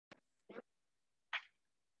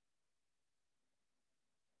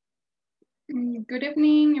Good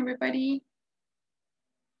evening, everybody.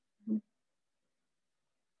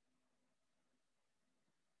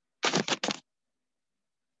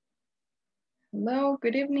 Hello,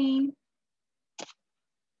 good evening.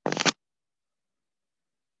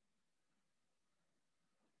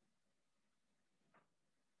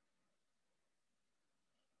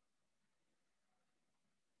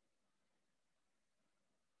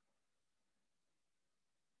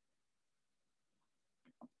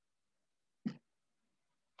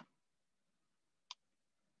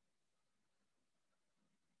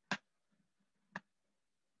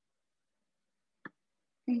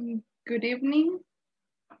 Good evening.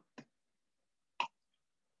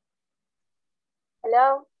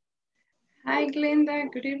 Hello. Hi, Glenda.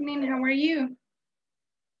 Good evening. How are you?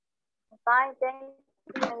 Fine, thank you.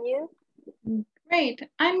 And you? Great.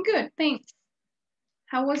 I'm good, thanks.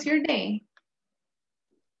 How was your day?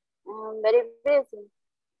 Very busy.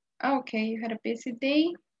 Okay, you had a busy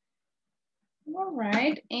day. All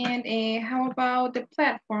right. And how about the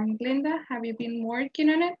platform, Glenda? Have you been working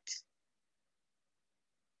on it?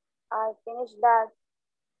 I finished that.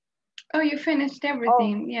 Oh, you finished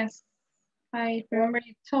everything. Yes. I remember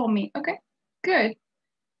you told me. Okay, good.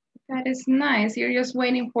 That is nice. You're just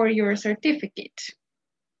waiting for your certificate.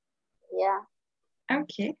 Yeah.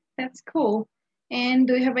 Okay, that's cool. And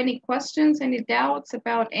do you have any questions, any doubts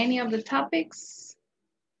about any of the topics?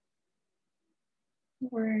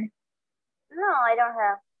 Or... No, I don't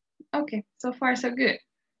have. Okay, so far so good.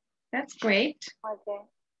 That's great. Okay.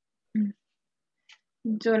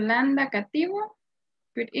 Yolanda Cativo,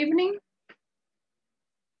 good evening.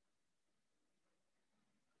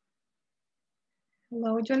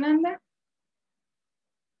 Hello, Yolanda.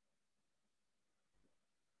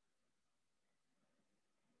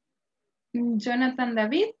 Jonathan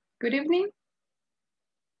David, good evening.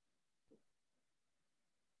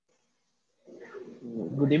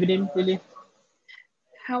 Good evening, Lily.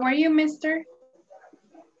 How are you, mister?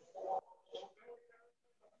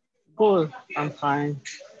 Good, I'm fine.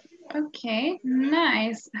 Okay,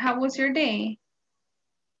 nice. How was your day?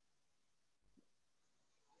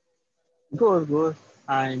 Good, good.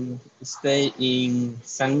 I'm stay in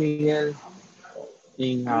San Miguel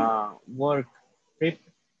in a work trip.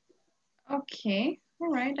 Okay, all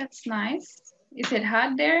right, that's nice. Is it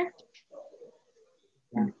hot there?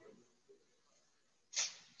 Yeah.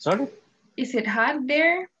 Sorry? Is it hot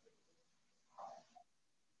there?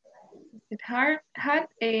 Is it hot?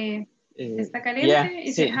 ¿Está caliente? Yeah,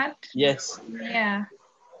 Is it sí, hot? yes. Yeah,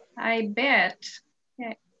 I bet.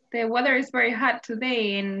 Yeah, the weather is very hot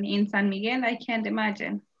today in San Miguel. I can't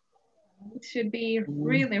imagine. It should be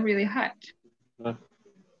really, really hot.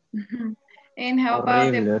 And how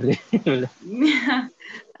about the... Horrible. Yeah,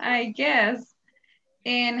 I guess.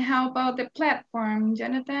 And how about the platform?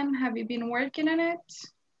 Jonathan, have you been working on it?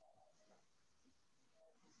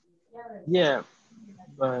 Yeah,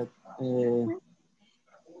 but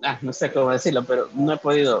no sé cómo decirlo, pero no he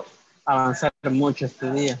podido avanzar mucho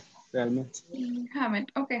este día, realmente. You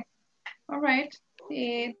haven't. Okay. All right.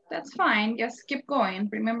 That's fine. Just keep going.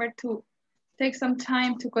 Remember to take some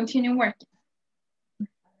time to continue working.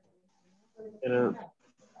 Pero,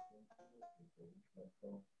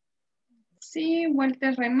 See,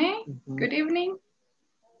 Walter René, good evening.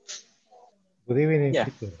 Good evening, yeah.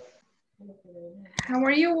 teacher. How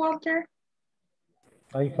are you, Walter?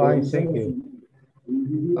 I'm fine, thank you.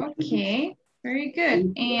 Okay, very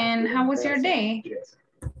good. And how was your day?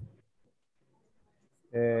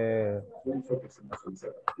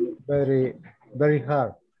 Very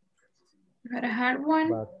hard. You had a hard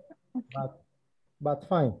one? But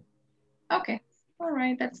fine. Okay, all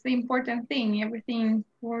right, that's the important thing. Everything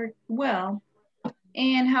worked well.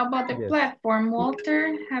 And how about the platform,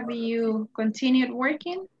 Walter? Have you continued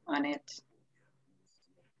working on it?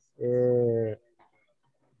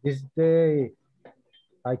 This day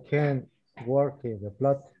I can't work in the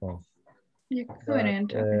platform. You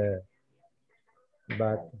couldn't, okay.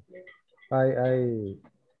 But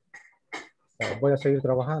voy a seguir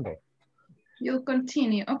trabajando. You'll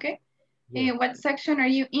continue, okay. Yes. What section are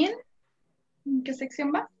you in? ¿En qué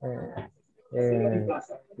sección va?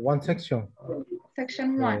 One section.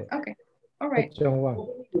 Section 1, okay. All right. Section 1.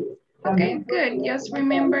 Okay, good. Just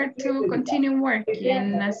remember to continue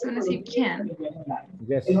working as soon as you can.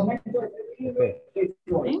 Yes. Okay.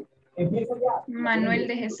 Okay. Manuel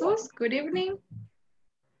de Jesus, good evening.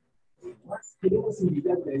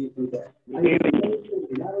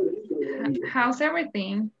 How's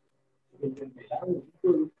everything?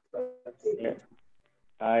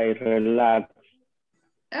 I relax.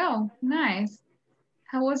 Oh, nice.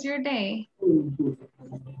 How was your day?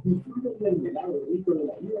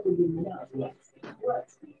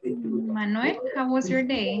 Manuel, how was your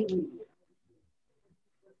day?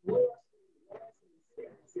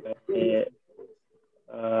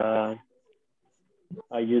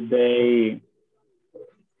 Are you day?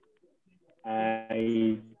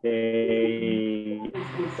 I day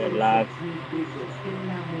relax.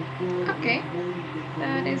 Okay,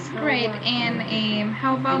 that is great. And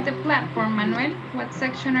how about the platform, Manuel? What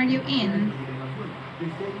section are you in?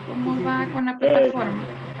 ¿Cómo va con la plataforma?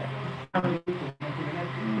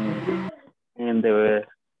 And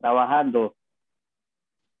trabajando.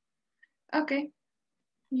 Okay,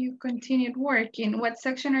 you continued working. What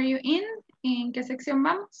section are you in? ¿En qué sección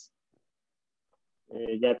vamos?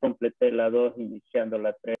 Ya completé la 2, iniciando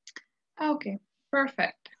la 3. Okay,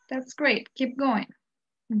 perfect. That's great. Keep going.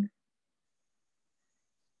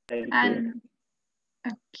 And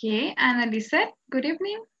okay, Annalise, good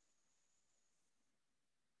evening.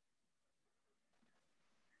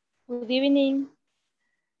 Good evening.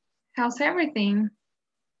 How's everything?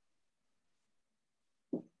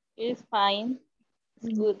 It's fine.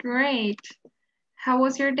 It's good. Great. How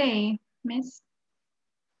was your day, Miss?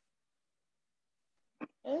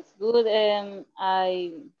 It's good.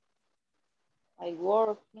 I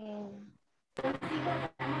working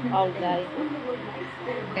all day.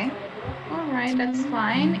 Okay. All right, that's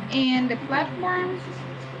fine. And the platform,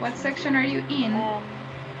 what section are you in?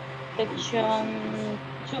 Section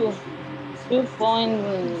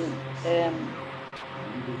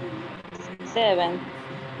 2.7.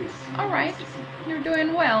 All right, you're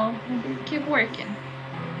doing well. Keep working.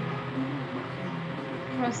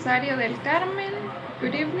 Rosario del Carmen,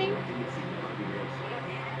 good evening.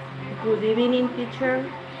 Good evening, teacher.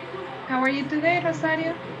 How are you today,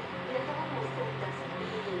 Rosario?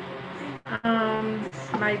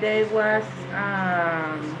 My day was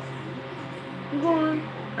good.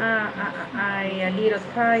 I a little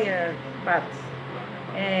tired, but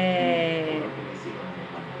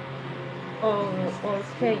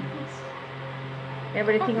okay.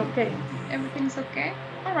 Everything okay. Everything's okay?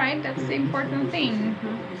 All right, that's the important thing.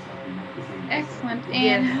 Excellent.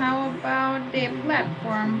 And Yes. how about the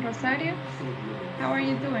platform, Rosario? How are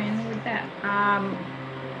you doing with that?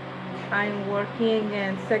 I'm working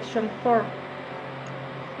in section 4.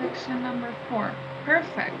 Section number 4.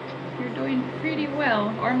 Perfect. You're doing pretty well.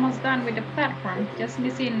 Almost done with the platform. Just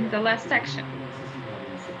missing the last section.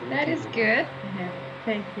 That is good.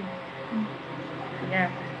 Thank you.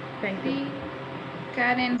 Yeah, thank you.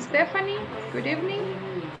 Karen Stephanie, good evening.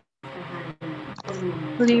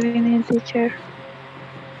 Good evening, teacher.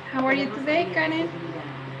 How are you today, Karen?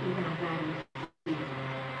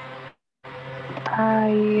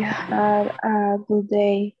 I had a good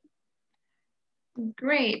day.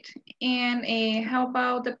 Great. And how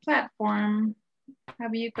about the platform?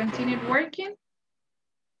 Have you continued working?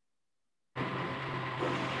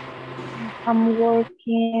 I'm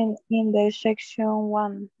working in the section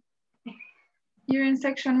 1. You're in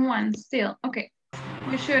section 1 still. Okay.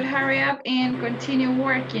 We should hurry up and continue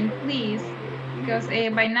working, please, because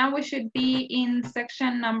by now we should be in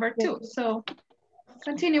section number 2. So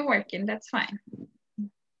continue working, that's fine.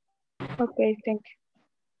 Okay, thank you.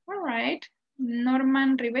 All right.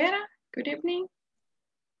 Norman Rivera, good evening.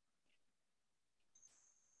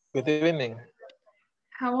 Good evening.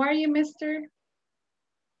 How are you, mister?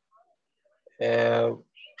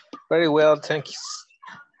 Very well, thanks.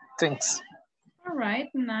 Thanks. All right,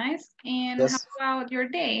 nice. And yes. How about your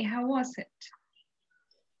day? How was it?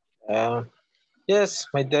 Yes,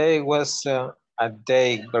 my day was a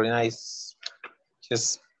day very nice.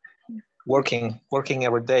 Just working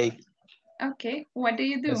every day. Okay, what do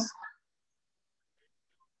you do?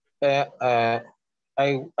 Yes.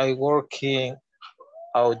 I work in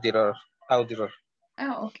auditor. Oh,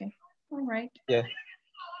 okay. All right. Yeah.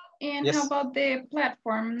 And yes. How about the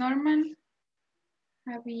platform, Norman?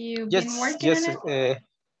 Have you been working on it?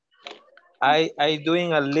 I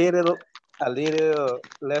doing a little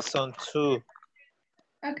lesson 2.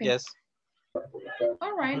 Okay. Yes.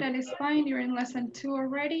 All right, that is fine. You're in lesson 2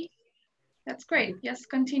 already. That's great. Just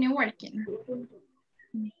continue working.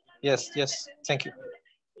 Yes. Thank you.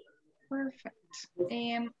 Perfect.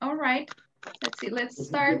 All right. Let's see. Let's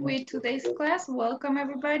start with today's class. Welcome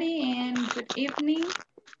everybody and good evening.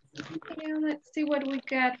 And let's see what we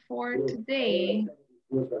got for today.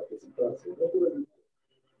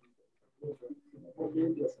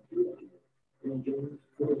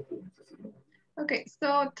 Okay,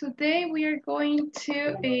 so today we are going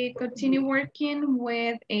to continue working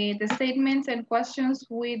with the statements and questions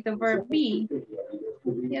with the verb be.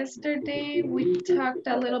 Yesterday we talked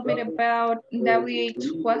a little bit about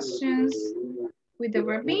WH questions With the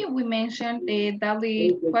verb be, we mentioned the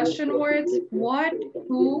WH question words, what,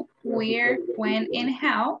 who, where, when, and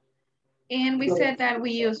how. And we said that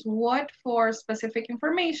we use what for specific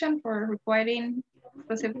information, for requiring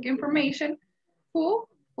specific information, who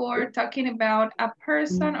for talking about a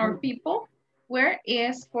person or people, where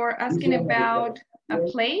is for asking about a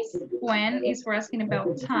place, when is for asking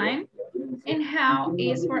about time, and how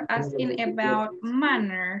is for asking about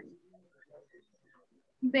manner.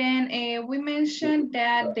 Then we mentioned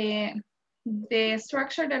that the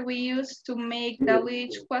structure that we use to make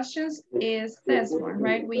WH questions is this one,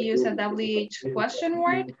 right? We use a WH question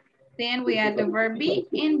word, then we add the verb be,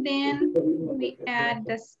 and then we add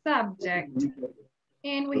the subject.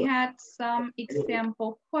 And we had some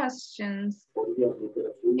example questions.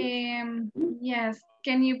 Yes,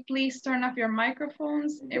 can you please turn off your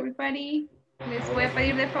microphones, everybody? Les voy a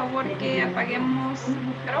pedir de favor que apaguemos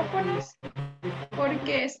micrófonos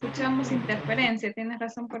porque escuchamos interferencia. Tienes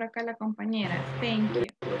razón por acá la compañera. Thank you.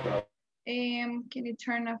 Can you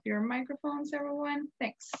turn off your microphones, everyone?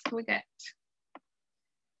 Thanks, we got it.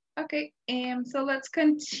 Okay, so let's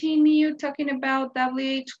continue talking about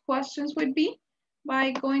WH questions would be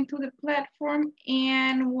by going to the platform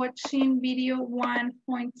and watching video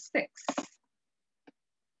 1.6.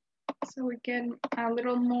 So we get a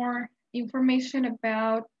little more information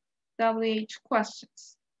about WH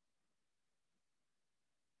questions.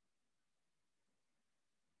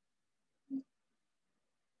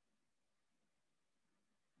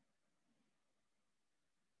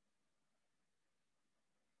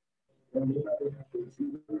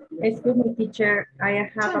 Excuse me, teacher.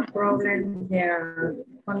 I have a problem with the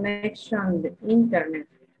connection, the internet.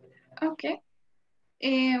 Okay.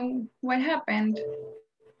 What happened?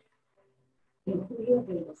 It's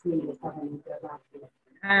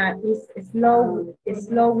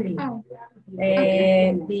slowly. Oh,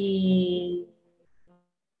 okay. The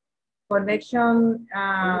connection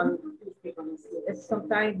is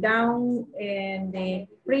sometimes down and the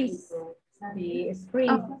freeze, the screen.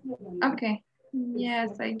 Oh, okay.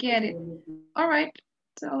 Yes, I get it. All right.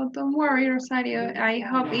 So don't worry, Rosario. I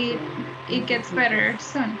hope it gets better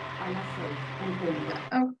soon.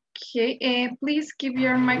 Okay. Please keep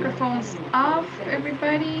your microphones off,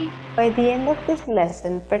 everybody. By the end of this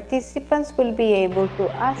lesson, participants will be able to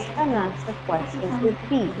ask and answer questions with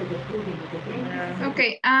be.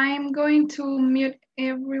 Okay, I'm going to mute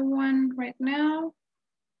everyone right now.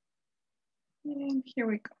 And here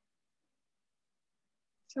we go.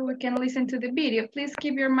 So we can listen to the video. Please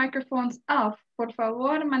keep your microphones off. Por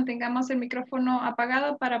favor, mantengamos el micrófono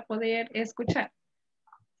apagado para poder escuchar.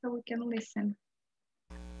 So we can listen.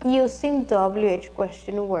 Using WH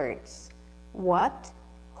question words. What,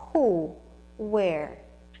 who, where,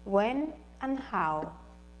 when, and how.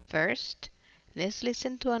 First, let's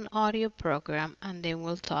listen to an audio program and then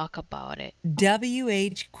we'll talk about it.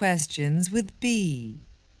 WH questions with B.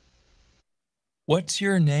 What's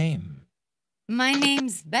your name? My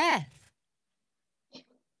name's Beth.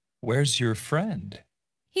 Where's your friend?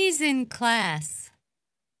 He's in class.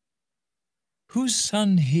 Whose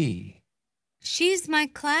son he? She's my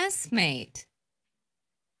classmate.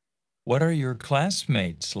 What are your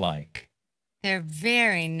classmates like? They're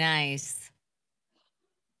very nice.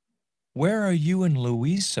 Where are you and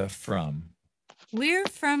Louisa from? We're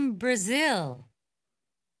from Brazil.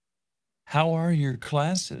 How are your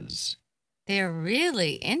classes? They're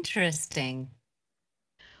really interesting.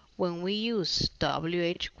 When we use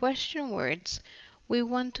WH question words, we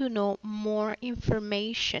want to know more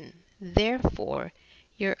information. Therefore,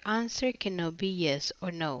 your answer cannot be yes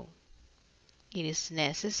or no. It is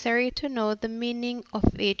necessary to know the meaning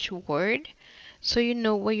of each word so you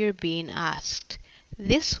know what you're being asked.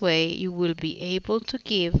 This way, you will be able to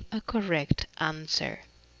give a correct answer.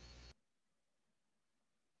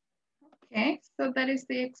 Okay, so that is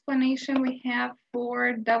the explanation we have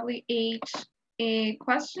for WH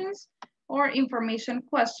questions or information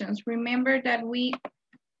questions. Remember that we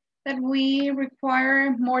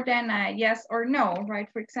require more than a yes or no, right?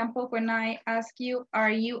 For example, when I ask you, are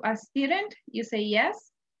you a student? You say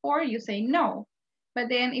yes or you say no. But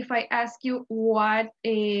then if I ask you what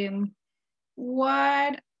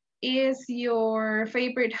is your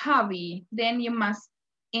favorite hobby, then you must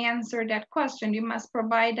answer that question. You must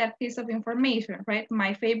provide that piece of information, right?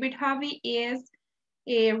 My favorite hobby is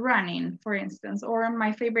running, for instance, or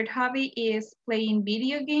my favorite hobby is playing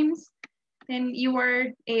video games. Then you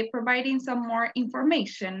are providing some more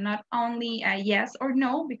information, not only a yes or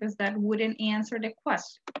no, because that wouldn't answer the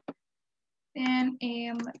question. And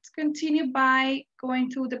let's continue by going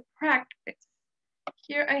to the practice.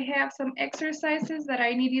 Here I have some exercises that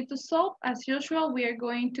I need you to solve. As usual, we are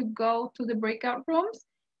going to go to the breakout rooms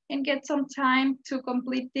and get some time to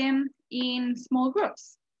complete them in small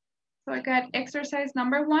groups. So I got exercise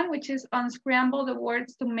number 1, which is unscramble the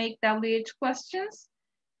words to make WH questions.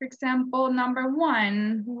 For example, number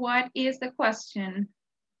 1, what is the question?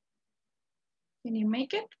 Can you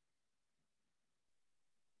make it?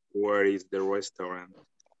 Where is the restaurant?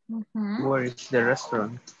 Where is the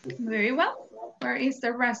restaurant? Very well. Where is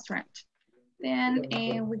the restaurant? Then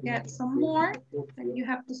we got some more that you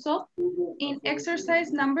have to solve. In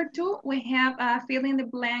exercise number 2, we have a fill in the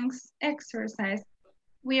blanks exercise.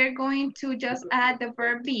 We are going to just add the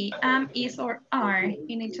verb be, am, is, or are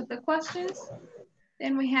in each of the questions.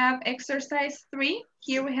 Then we have exercise 3.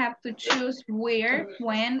 Here we have to choose where,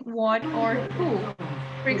 when, what, or who.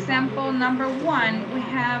 For example, number 1, we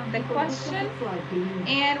have the question,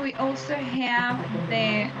 and we also have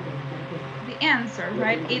the answer,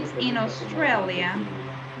 right? It's in Australia.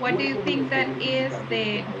 What do you think that is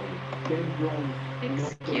the,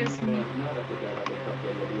 excuse me.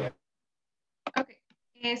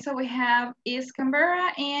 Okay, so we have is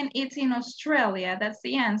Canberra and it's in Australia. That's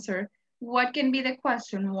the answer. What can be the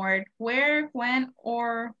question word? Where, when,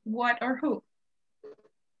 or what, or who?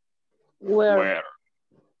 Where?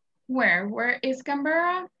 Where is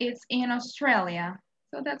Canberra? It's in Australia.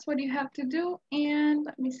 So that's what you have to do. And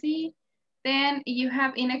let me see. Then you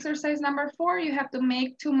have in exercise number 4, you have to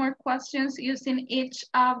make 2 more questions using each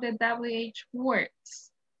of the WH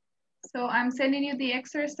words. So I'm sending you the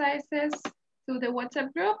exercises to the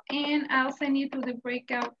WhatsApp group and I'll send you to the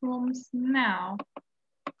breakout rooms now.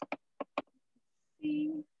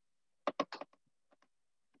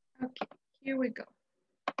 Okay, here we go.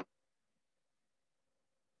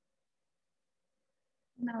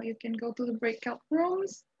 Now you can go to the breakout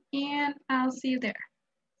rooms and I'll see you there.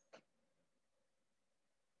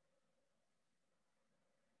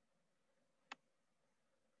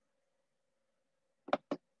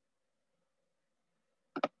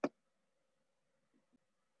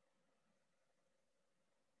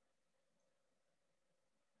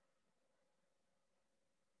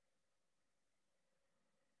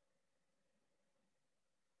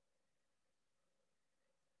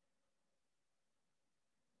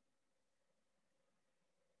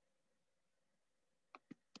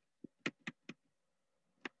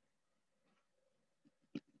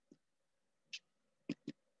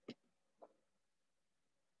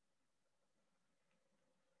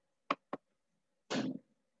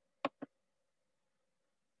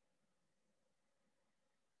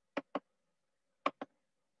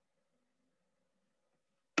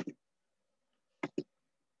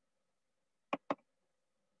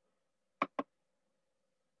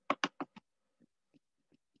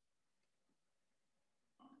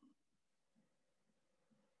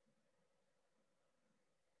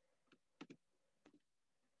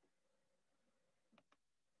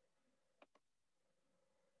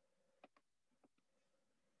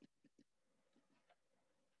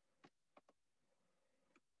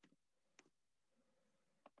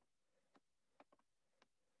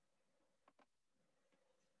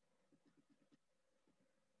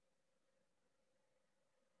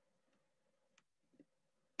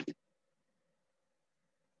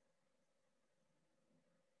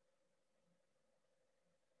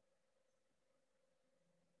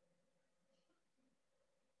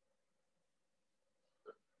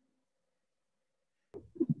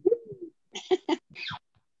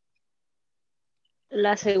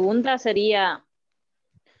 La segunda sería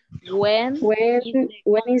when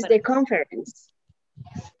is the conference?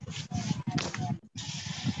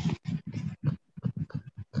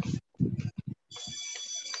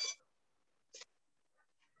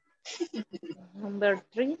 Number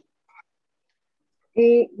 3.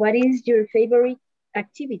 What is your favorite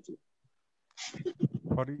activity?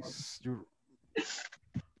 What is your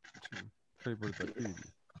favorite activity?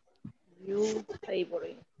 Your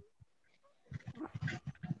favorite.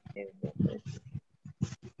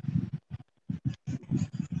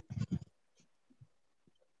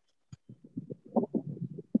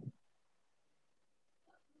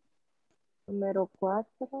 Número 4.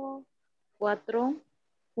 4.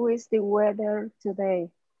 Who is the weather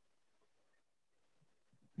today?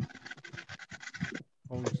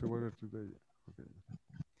 How is the weather today? Okay.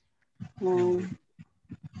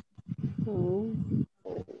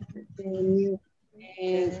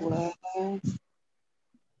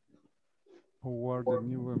 Who are the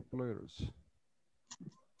new employers?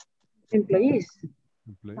 Employees.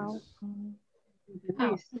 Employees.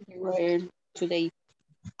 Where today.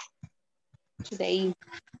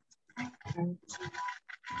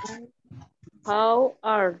 How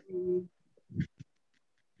are?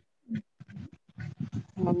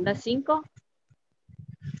 Las 5.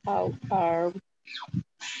 How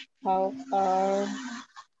are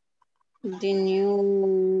the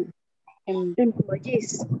new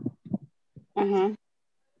employees?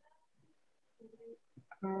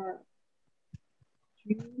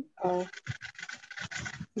 Are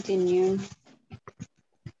the new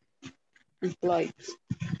employees?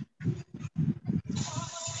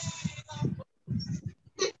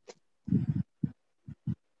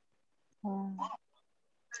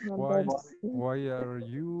 Why are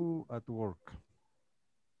you at work?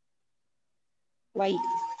 Why?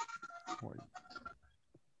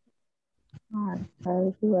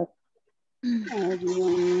 Very good. Are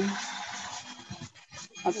you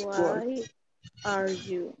at work? Why are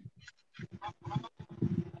you?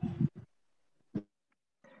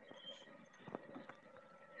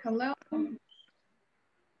 Hello.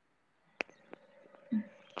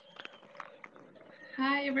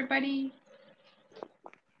 Hi, everybody.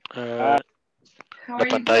 How La are you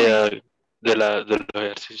pantalla doing? de los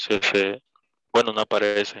ejercicios, bueno, no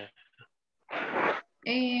aparece.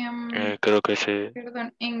 Creo que sí.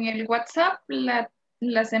 Perdón, en el WhatsApp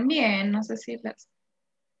las envié, no sé si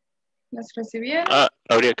las recibieron.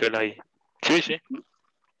 Habría que verla ahí. Sí, sí.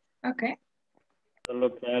 Ok.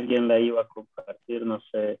 Solo que alguien la iba a compartir, no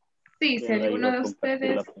sé. Sí, si quién la alguno iba a de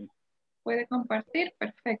compartir ustedes puede compartir,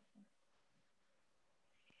 perfecto.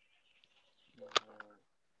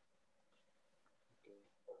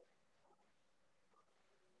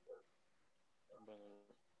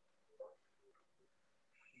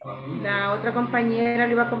 La otra compañera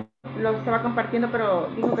lo estaba compartiendo, pero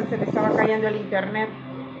dijo que se le estaba cayendo el internet.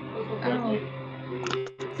 Oh.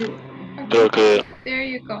 Sí. Creo que...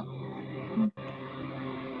 There you go.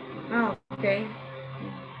 Ok.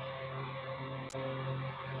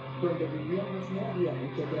 Donde vivíamos no había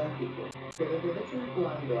mucho tráfico, pero de vez en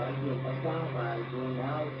cuando alguien pasaba, algún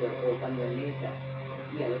auto o camioneta,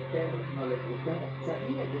 y a los perros no les gustaba.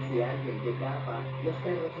 Sabía que si alguien llegaba, los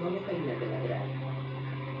perros no dejarían de ladrar.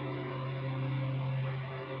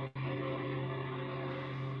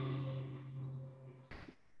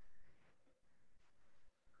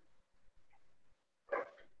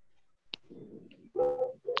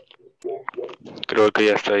 Creo que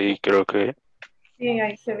ya está ahí, creo que... Sí,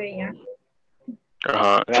 ahí se veía.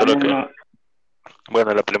 Ajá, solo que...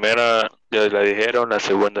 Bueno, la primera ya la dijeron, la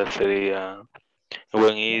segunda sería...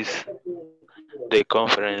 When is the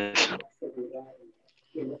conference?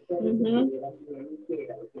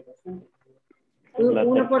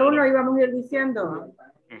 Uno por uno íbamos a ir diciendo.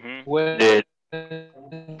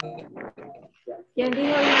 ¿Quién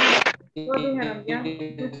dijo la? ¿Todos dijeron ya?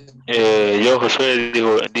 Yo, Josué,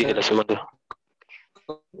 dije la segunda.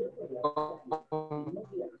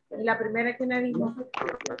 ¿Y la primera quién la dijo?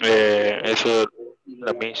 Eso,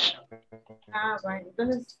 la Miss. Bueno.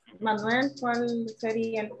 Entonces, Manuel, ¿cuál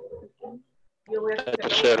sería? Yo voy a hacer La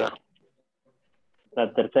tercera.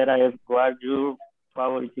 La tercera es what your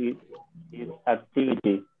favorite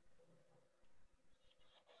activity.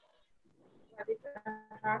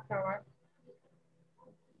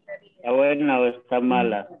 ¿Está buena o está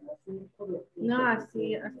mala? No,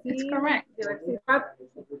 así. It's correct.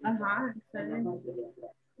 Ajá, excelente.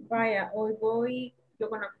 Vaya, hoy voy, yo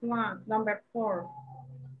conozco a number 4.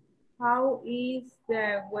 How is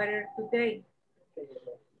the weather today?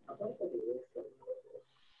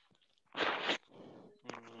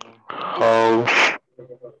 How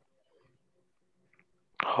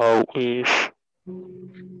is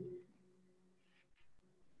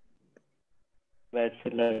Va a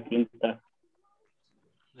ser la quinta.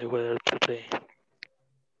 the weather today?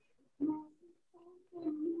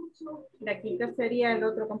 La quinta sería el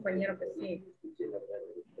otro compañero que sí.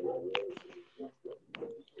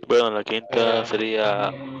 Bueno, la quinta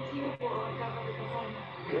sería...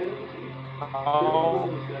 How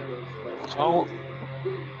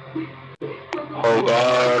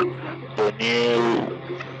are the new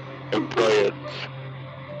employees?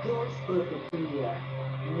 George protegía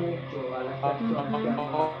mucho a las personas.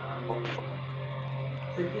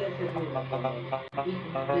 Sentía seguro con él y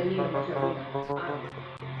tenía mucha vida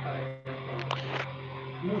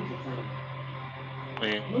muchos años.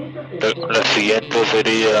 La siguiente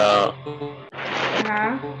sería...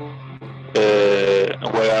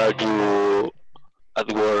 why are you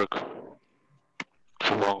at work?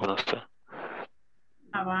 Supongo, no sé.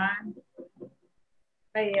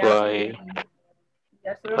 Why are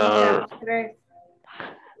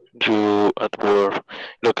you at work?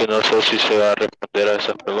 Lo que no sé si se va a responder a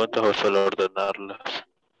esas preguntas o solo ordenarlas.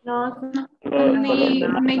 No, only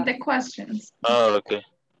make the questions. Ok.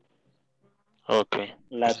 Ok.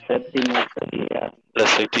 La séptima sería. La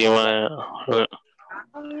séptima.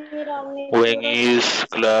 When is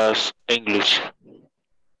class English?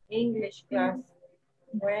 English class.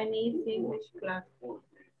 When is English class?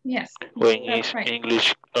 Yes, When that's is right.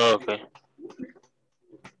 English? Oh, okay.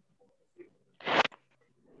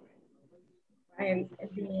 And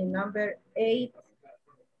the number 8,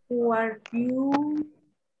 who are you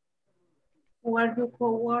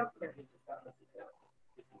co-workers?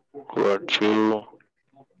 Who are two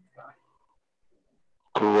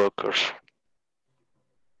co-workers?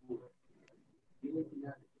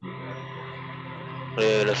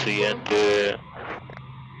 La siguiente.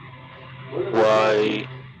 Why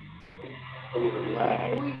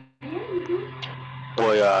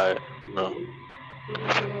no.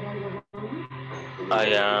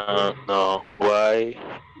 No. Why?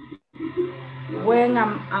 When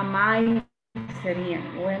am I sería?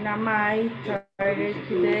 When am I tired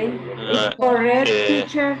today? Is correct,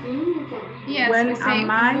 teacher? Yes, When we say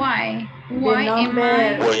am I? why. The Why am number.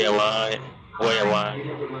 I Why am I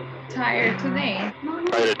tired today?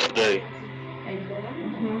 tired today?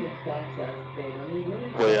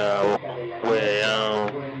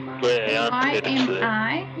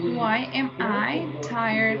 Why am I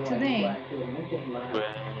tired today?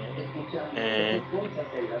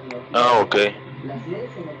 Oh, okay.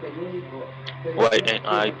 Why am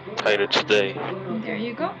I tired today? There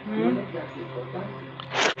you go.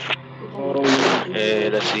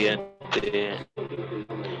 La siguiente.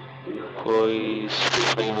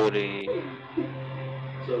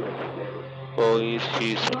 Who is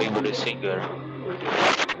his favorite singer?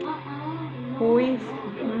 Who is?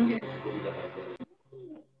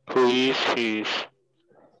 Who is his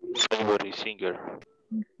favorite singer?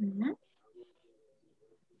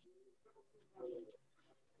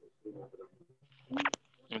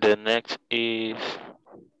 The next is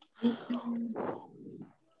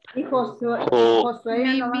Y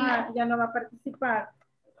Josué ya no va a participar.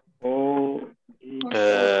 Josué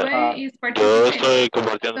is yo participating. estoy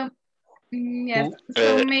compartiendo. Yes,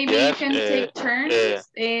 so maybe you Yes, can take turns.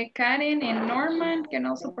 Karen and Norman can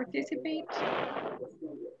also participate.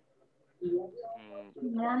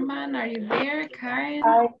 Norman, are you there? Karen?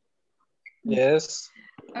 Yes.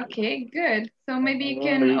 Okay, good. So maybe you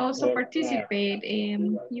can also participate.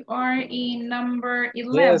 You are in number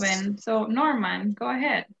 11. Yes. So Norman, go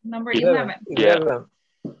ahead. Number 11. 11. Yeah.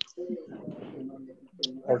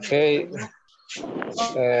 Okay.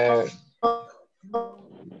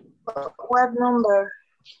 What number?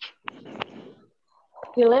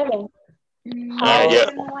 11. Yeah.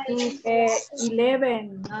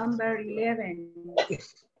 11, number 11.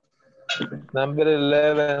 Number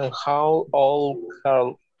 11, how old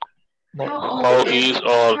Carl? How is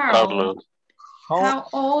old Carlos? How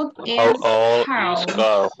old is Carl?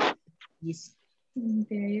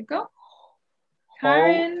 There you go.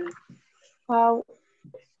 Karen. How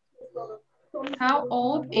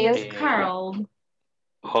old is Carl?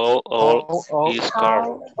 How old is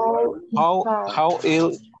Carl? How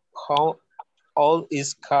old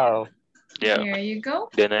is Carl? Yeah. There you go.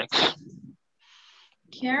 The next.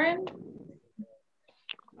 Karen.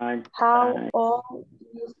 How old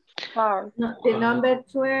is Carl? No, the number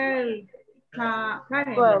 12.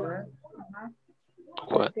 Karen. 12.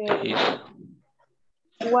 What Okay. is?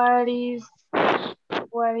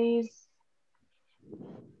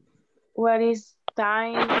 What is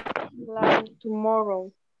time like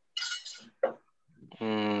tomorrow?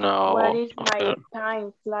 No. What is my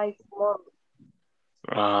time like tomorrow?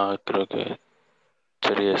 Creo que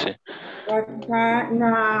sería así. What time,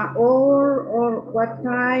 or what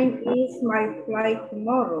time is my flight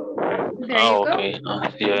tomorrow? There you go. Okay.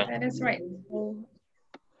 Yeah. That is right.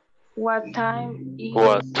 What time is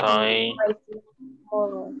What time my flight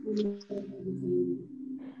tomorrow?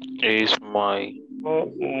 is my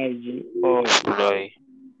flight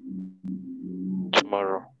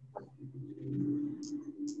tomorrow?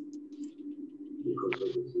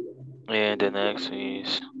 And the next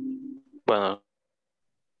is, bueno.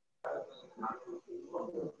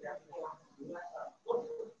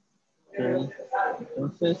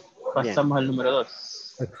 Entonces, pasamos al número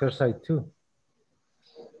 2. Exercise 2.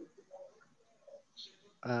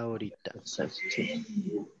 Ahorita. Exercise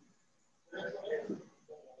 2.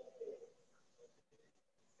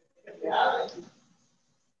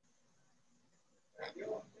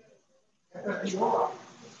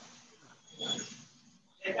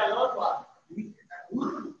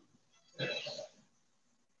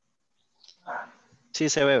 Sí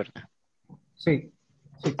se ve, ¿verdad? Sí,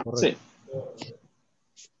 sí, correcto. Sí.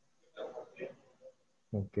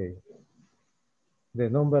 Okay. The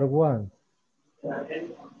number 1.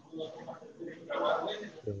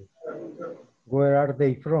 Where are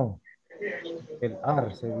they from? El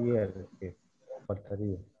are sería el que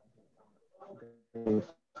faltaría.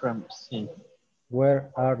 From, sí.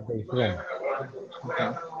 Where are they from?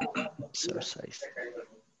 Exercise.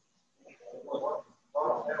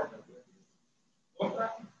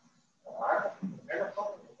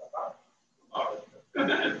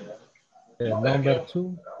 Number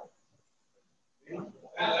 2.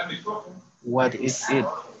 What is it?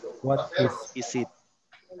 What is it?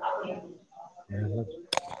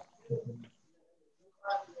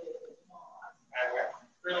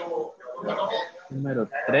 Número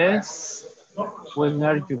 3. When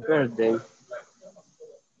are your birthday?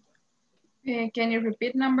 Can you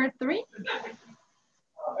repeat number 3?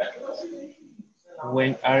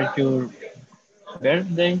 When are your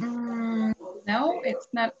birthday? No, it's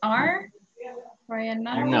not R. Try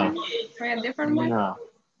another No. one. Try a different one. No.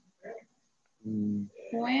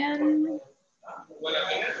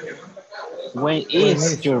 When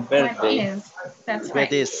is your birthday? When is? That's When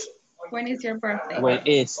right. is? When is your birthday? When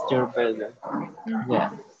is your birthday?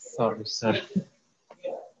 Yeah. Sorry.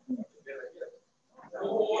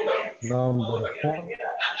 Number 4.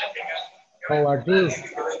 How are you?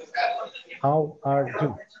 How are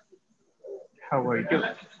you? How are you?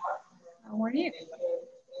 How are you?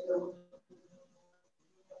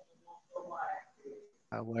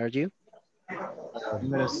 How are you?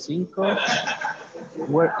 Número 5.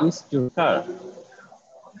 Where is your car?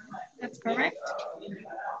 That's correct.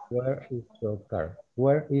 Where is your car?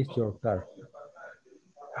 Where is your car?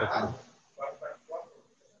 Okay.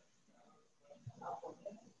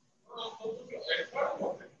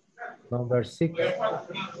 Number 6.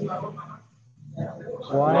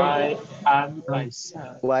 Why am I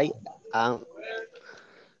sad? Why am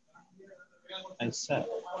I sad?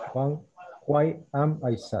 Why am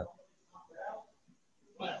I sad?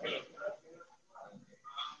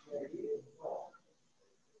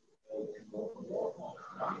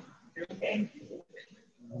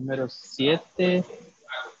 Número 7.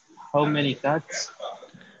 How many cats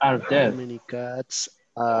are there? How many cats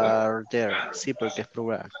are there? Sí, porque es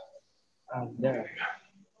plural. Are there.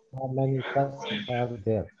 How many cats are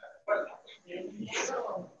there?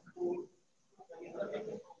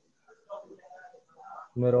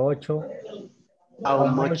 Número 8. How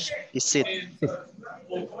much is it?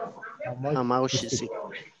 How much is it?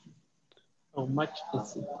 How much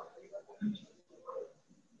is it?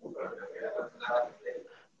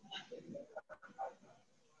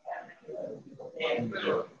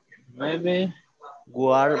 Maybe. Who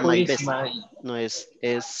are Who my is best? my... No, es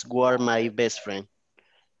who are my best friend.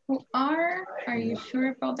 Who are? Are you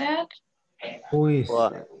sure about that? Who is?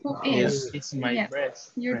 Who is? It's my Yes.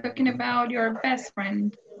 best You're friend. talking about your best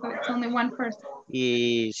friend. So it's only one person.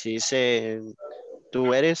 Y si dice,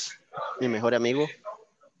 tú eres mi mejor amigo.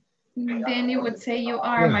 Then you would say you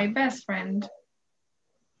are my best friend.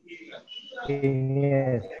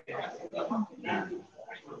 Yes.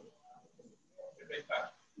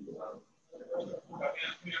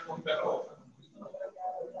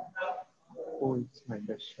 Who is my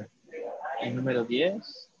best friend? El número 10.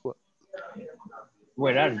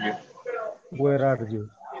 Where are you? Where are you?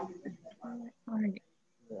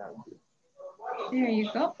 There you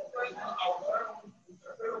go.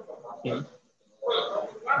 Okay.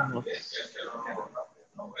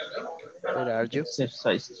 Where are you?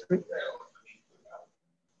 Exercise 3.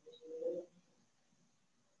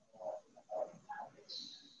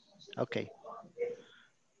 Okay.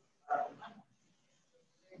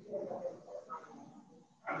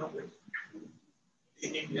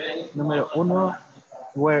 Número 1.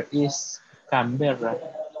 Where is Canberra?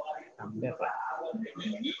 Canberra.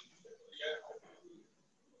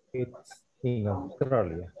 It's in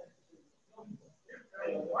Australia.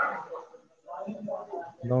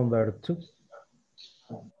 Number 2.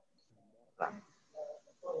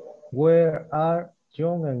 Where are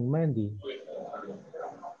John and Mandy?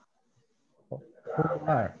 Who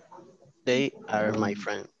are? They are my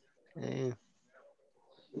friend.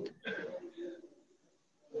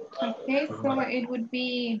 Okay, so it would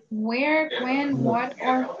be where, when, what,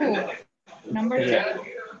 or who. Number 2.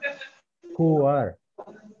 Who are?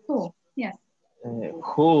 Who, yes.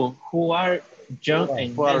 Who are John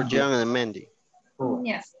and Who are Mandy? John and Mandy?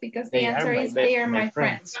 Yes, because the answer is they are my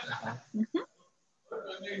friends.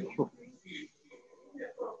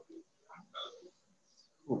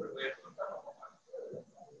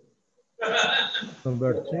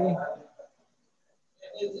 Number 3.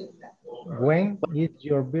 When is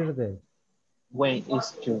your birthday? When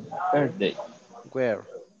is your birthday? Where?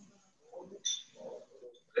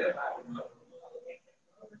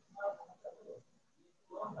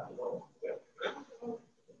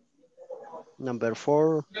 Number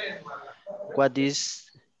 4, what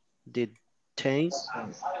is the Thames?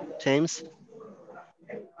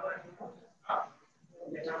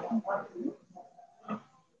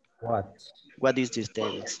 What? What is this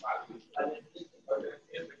Thames?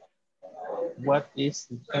 What is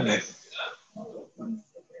the tennis?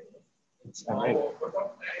 It's a red.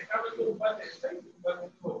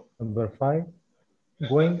 Number 5,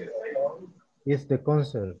 when is the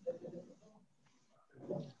concert?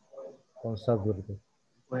 On Saturday.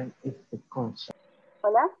 When is the concert?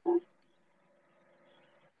 Hola.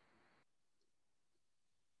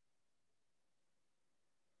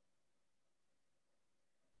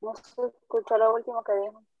 No se escuchó lo último que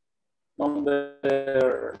dijo.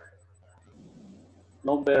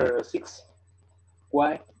 Number 6.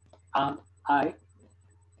 Why am I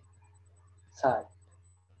sad?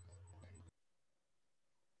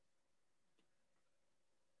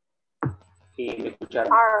 ¿Me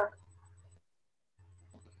escucharon? Are.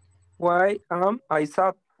 Why am I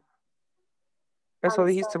sad? Eso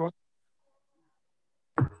dijiste vos.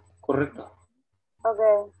 Correcto.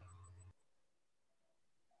 Ok.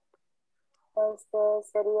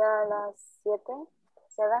 Sería las 7.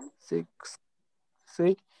 7. 6.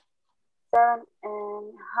 Sí. 7.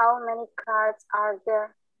 And how many cards are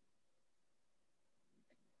there?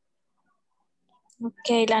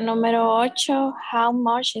 Ok, la número 8. How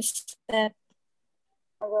much is that?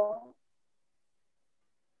 Okay.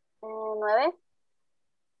 9.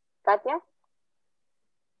 Katia.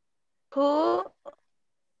 Who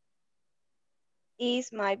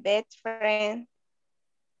is my best friend?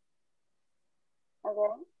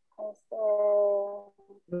 Okay.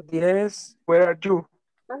 10. Where are you?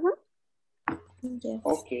 Yes.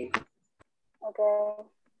 Okay. Okay.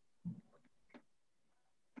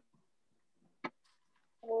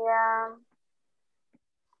 Yeah.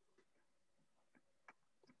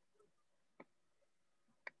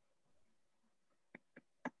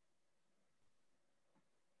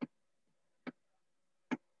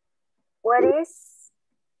 What is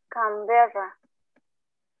Canberra?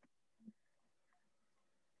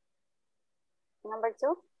 Number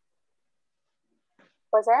 2.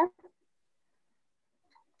 Jose?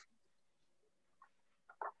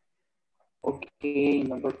 Okay,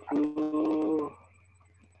 number 2.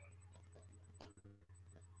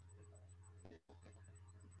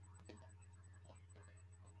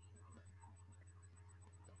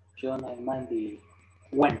 John and Mandy.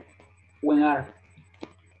 When are?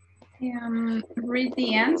 Read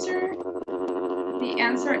the answer. The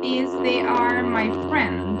answer is they are my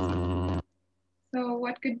friends. So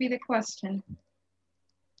what could be the question?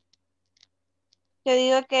 Yo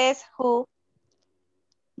digo que es who.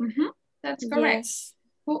 That's correct. Yes.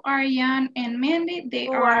 Who are Jan and Mandy? They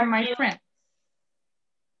Who are are my you? friends.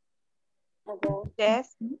 Okay.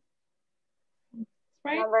 Yes.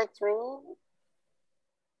 Right? Number 3.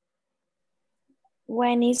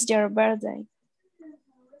 When is your birthday?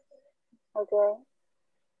 Okay.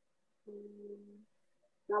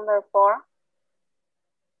 Number 4.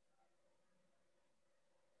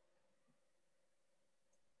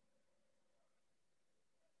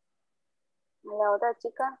 La otra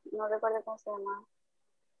chica, no recuerdo cómo se llama.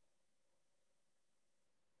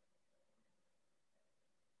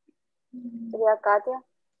 Sería Katia.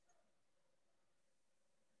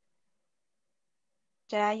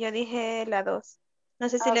 Ya, yo dije la 2. No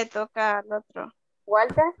sé si le toca al otro.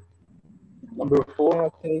 Walter. Number 4.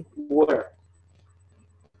 Okay. Where?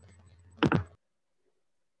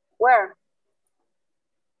 Where?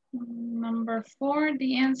 Number 4,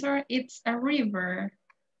 the answer, it's a river.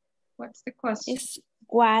 What's the question? It's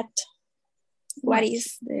what? What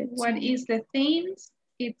is the What is the Thames?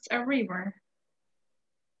 It's a river.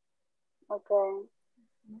 Okay.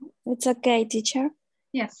 It's okay, teacher.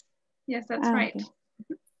 Yes. Yes, that's right.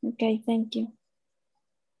 Okay, thank you.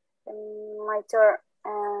 My turn.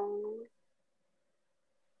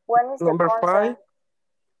 When is Number the concert?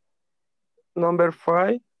 5. Number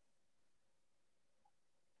 5.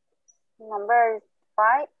 Number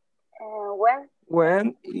 5.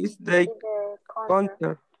 When is the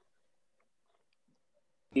concert?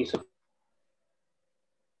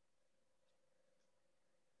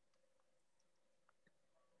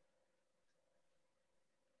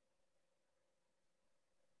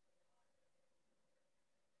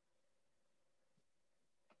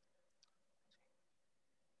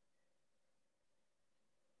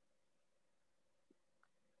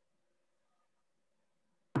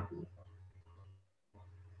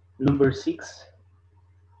 Number 6.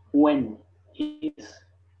 When is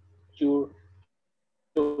your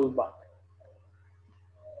bag?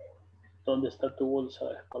 ¿Dónde está tu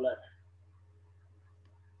bolsa escolar?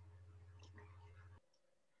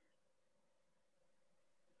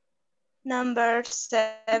 Number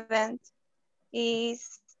 7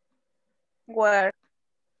 is where.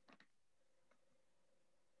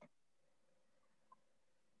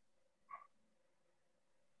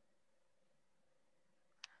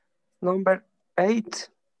 Number 8.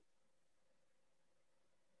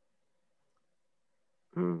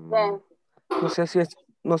 Then, No sé si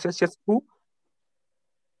es who.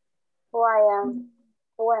 who I am,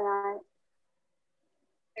 when I,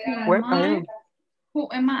 Where I am. Who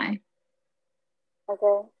am I?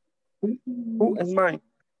 okay. Who am I?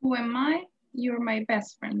 Who am I? You're my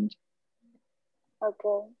best friend.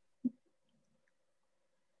 Okay.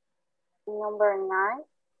 Number 9.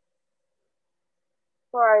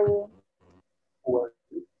 Who are you?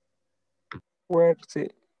 Where, sí.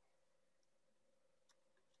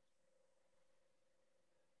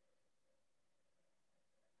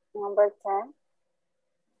 Number 10.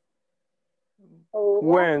 Olivia?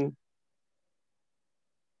 When.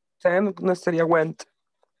 10 no sería went.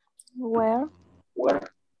 Where? Where?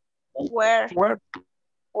 Where.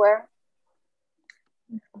 Where?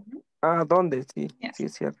 Ah, ¿dónde? Sí, Yes. sí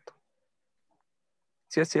es cierto.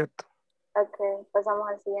 Sí es cierto. Ok, pasamos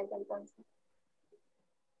al siguiente entonces.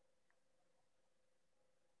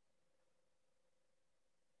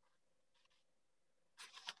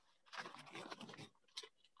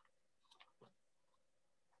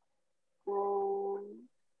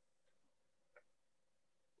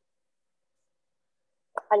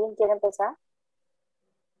 ¿Alguien quiere empezar?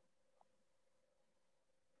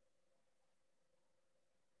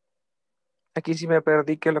 Aquí sí me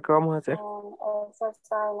perdí. ¿Qué es lo que vamos a hacer?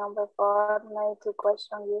 Exercise number 4, make two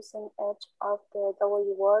questions using each of the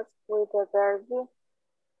W words with the verb be.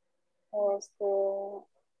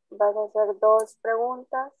 Vas a hacer 2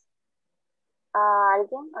 preguntas a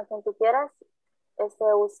alguien, a quien tú quieras,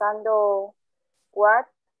 usando what,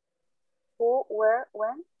 who, where,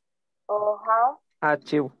 when, o how,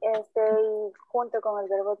 Archivo. y junto con el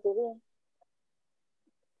verbo to be.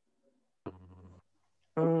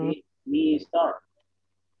 Okay, me start.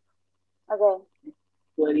 Okay.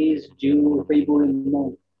 What is your favorite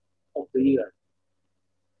month of the year?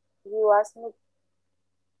 You asked me.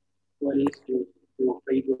 What is your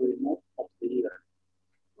favorite month of the year?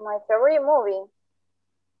 My favorite movie.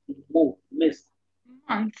 Month, miss.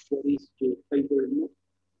 Month. What is your favorite month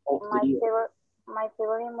of the year? My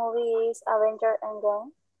favorite movie is Avenger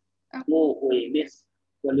Endgame. No, miss.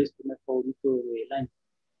 ¿Cuál es tu mes favorito del año?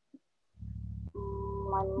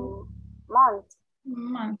 Month.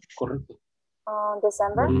 Month. Correcto.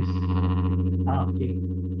 December. Okay.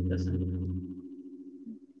 December.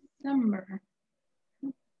 December.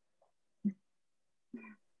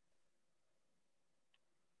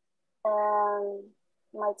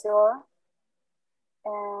 My tour.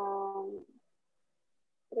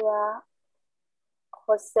 Yeah.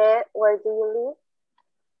 Jose, where do you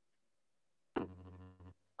live?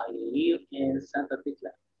 I live in Santa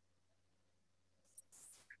Tecla.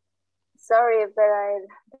 Sorry, but I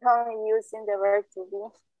don't using the verb to be.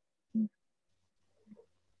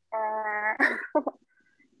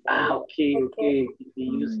 Okay.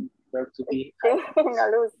 You use verb to be. No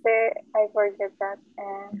lo usé. I forget that.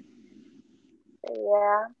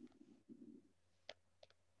 Yeah.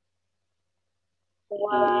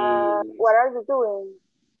 What are you doing?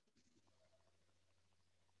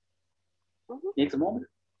 Next moment,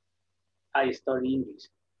 I study English.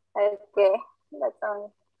 Okay, that's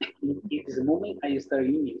all. In this moment, I study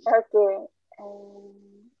English. Okay.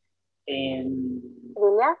 And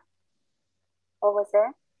Lilia? What was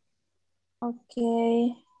that?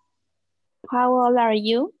 Okay. How old are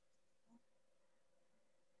you?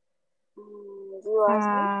 You ask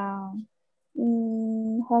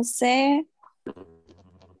me? Jose.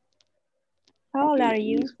 How old are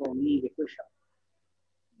you? For me, the question.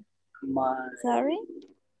 Sorry?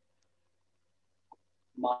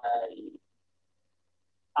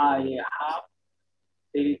 I have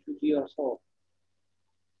 32 years old.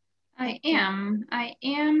 I am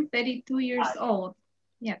 32 years old.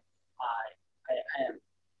 Yeah. I am.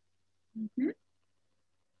 Mm-hmm.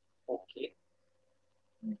 Okay.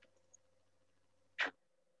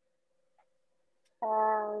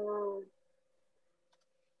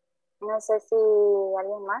 No sé si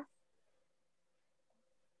alguien más.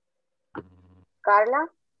 Carla,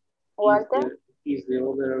 Walter. Is the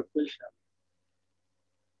other question.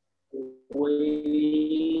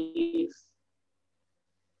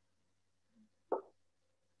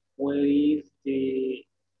 Where is the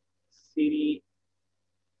city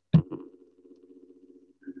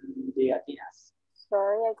de Atenas?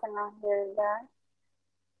 Sorry, I cannot hear that.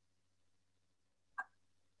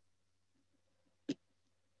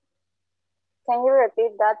 Can you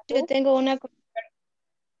repeat that, Yo please? tengo una.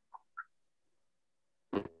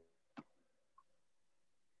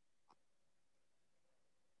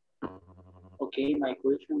 Okay, my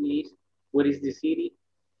question is, what is the city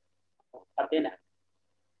of Atenas?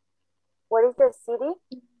 What is the city?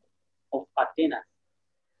 Of Atenas.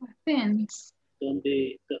 Athens.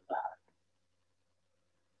 ¿Dónde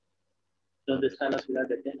está la ciudad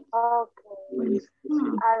de Atenas? Okay. Where is the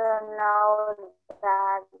city? I don't know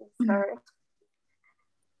that. Sorry.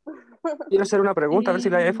 Quiero hacer una pregunta, a ver si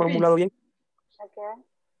la he formulado bien. Okay.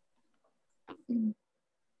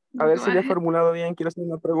 A ver Go si la he ahead. formulado bien, quiero hacer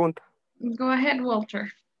una pregunta. Go ahead,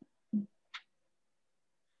 Walter.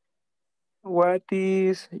 What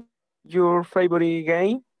is your favorite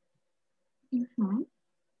game? Mhm.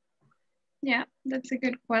 Yeah, that's a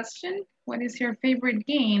good question. What is your favorite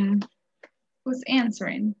game? Who's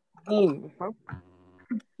answering? Game. Huh?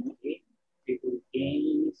 Okay. Favorite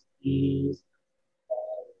games is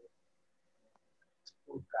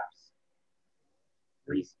podcast,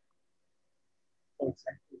 racing,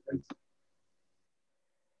 racing.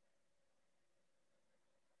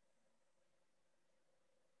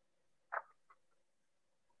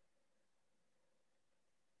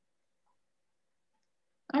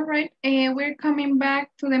 All right, we're coming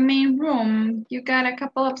back to the main room. You got a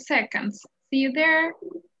couple of seconds. See you there.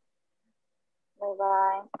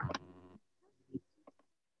 Bye-bye.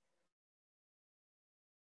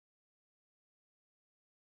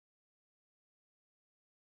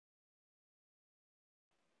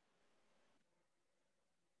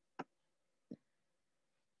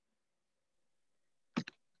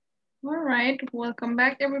 All right, welcome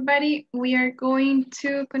back, everybody. We are going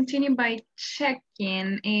to continue by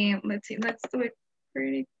checking. Let's see, let's do it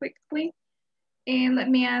pretty quickly. And let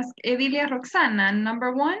me ask Edilia Roxana,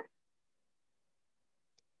 number 1.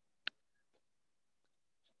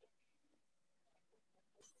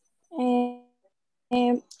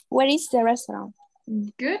 Where is the restaurant?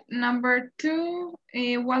 Good. Number 2,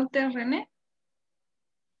 Walter René.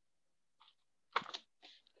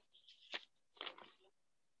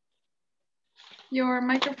 Your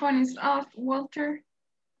microphone is off, Walter.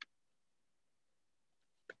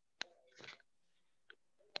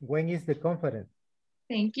 When is the conference?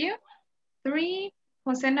 Thank you. 3,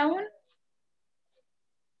 Jose Naun.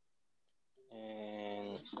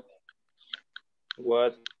 And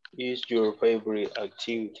what is your favorite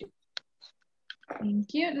activity?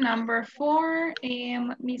 Thank you. Number 4,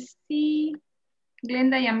 let me see.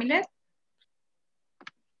 Glenda Yamilet.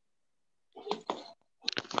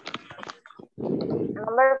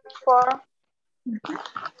 Number 4.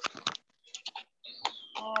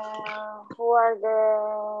 Who are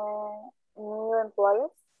the new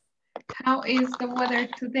employees? How is the weather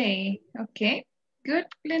today? Okay, good,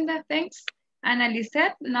 Glenda, thanks.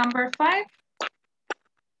 Annalisette, number 5.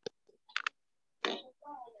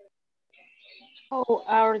 How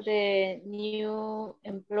are the new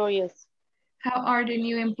employees? How are the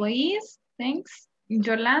new employees? Thanks.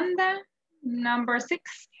 Yolanda, number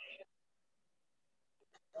 6.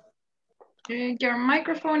 Your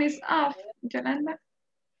microphone is off, Yolanda.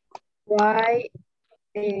 Why,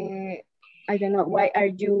 I don't know, why are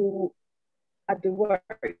you at the work?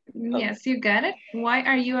 Yes, you got it. Why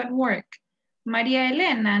are you at work? Maria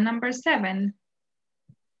Elena, number 7.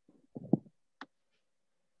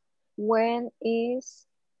 When is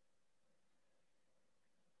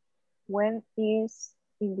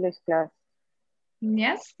English class?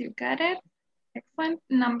 Yes, you got it. Excellent.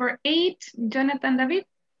 Number 8, Jonathan David.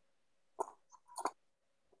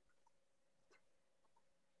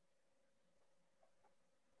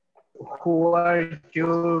 Who are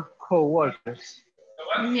your co-workers?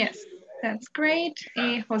 Yes, that's great.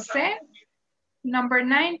 Jose, number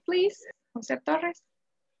 9, please. Jose Torres.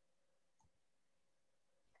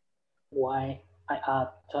 Why I am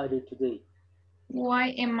tired today? Why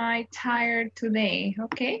am I tired today?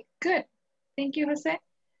 Okay, good. Thank you, Jose.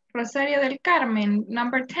 Rosario del Carmen,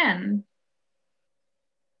 number 10.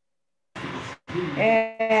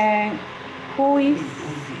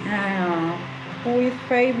 Who is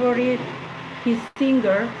favorite his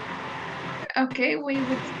singer? Okay, we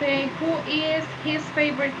would say, who is his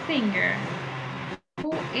favorite singer?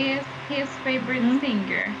 Who is his favorite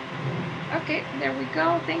singer? Okay, there we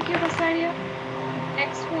go. Thank you, Rosario.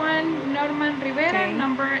 Next one, Norman Rivera, Okay.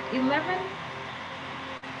 number 11.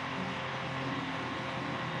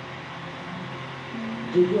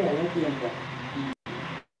 Llegué a la tienda.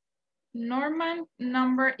 Norman,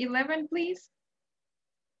 number 11, please.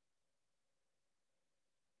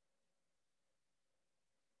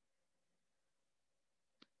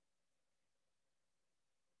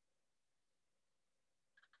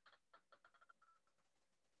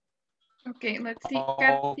 Okay, let's see,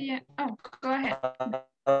 Katia. Oh, go ahead.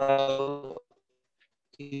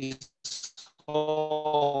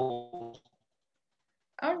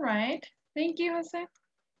 All right, thank you, Jose.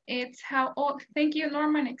 It's how old, thank you,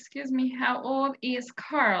 Norman, excuse me. How old is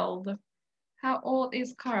Carl? How old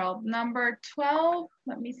is Carl? Number 12,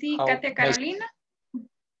 let me see, Katia Carolina.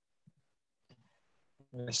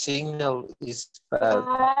 The signal is bad.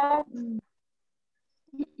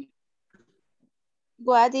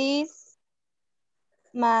 What is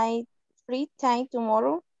my free time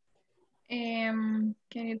tomorrow? Can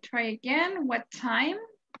you try again? What time?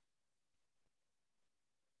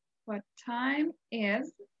 What time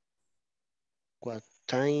is? What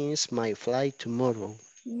time is my flight tomorrow?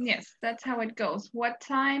 Yes, that's how it goes. What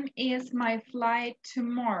time is my flight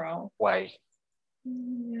tomorrow? Why?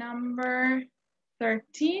 Number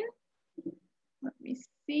 13. Let me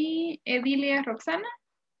see. Edilia Roxana.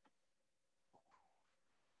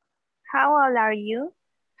 How old are you?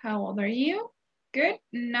 How old are you? Good.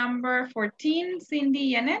 Number 14,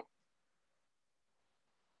 Cindy Yanet.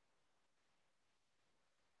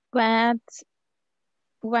 What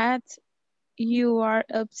you are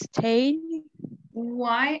upstairs?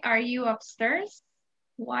 Why are you upstairs?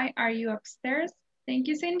 Why are you upstairs? Thank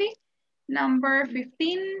you, Cindy. Number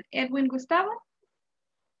 15, Edwin Gustavo.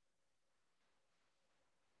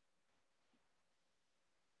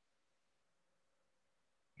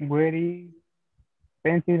 Where is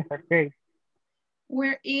pencil her case?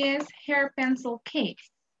 Where is her pencil case?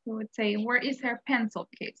 We would say, where is her pencil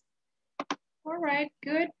case? All right,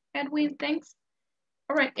 good. Edwin, thanks.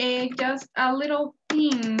 All right, just a little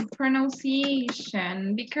thing,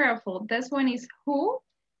 pronunciation. Be careful. This one is who,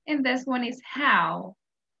 and this one is how.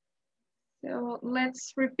 So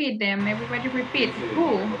let's repeat them. Everybody repeat.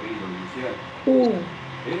 Who? Who?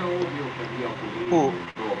 Who?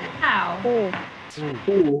 How? Who?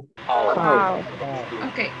 How?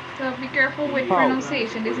 Okay, so be careful with How?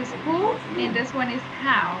 pronunciation. This is who, and this one is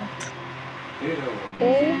how.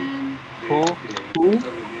 And Who?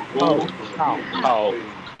 How?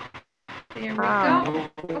 there we go.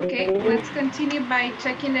 Okay, let's continue by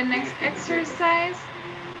checking the next exercise.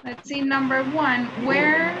 Let's see, number 1,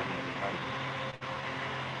 where?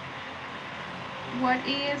 What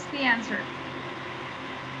is the answer?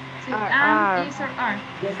 Is it am, is, or are?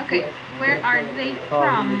 Okay, where are they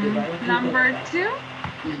from? Number 2?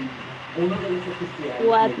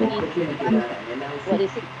 What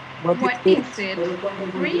is it? What is it?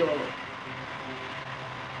 3?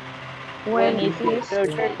 When is your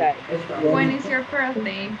birthday? When is your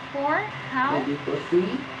birthday? 4, how?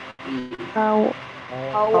 How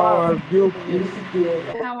are you?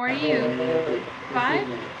 How are you? 5,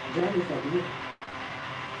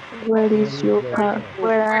 Where is your car?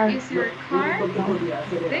 where is your car? 6,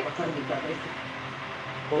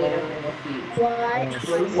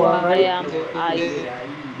 Why am I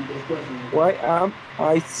Why am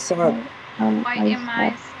I sad? why am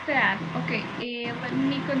I sad? Okay, let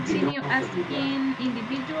me continue asking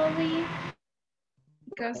individually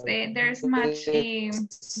because there's much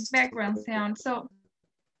background sound. So,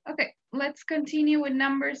 okay, let's continue with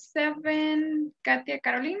number 7, Katia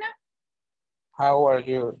Carolina. How are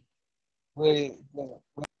you?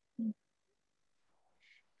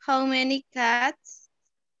 How many cats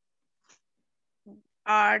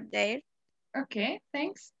are there? Okay,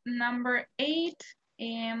 thanks. Number 8,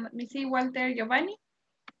 and let me see, Walter Giovanni.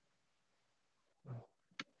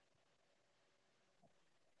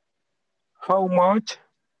 How much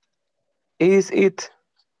is it?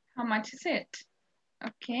 How much is it?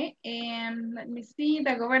 Okay, and let me see,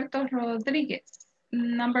 Dagoberto Rodriguez.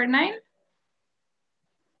 Number 9.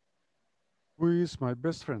 Who is my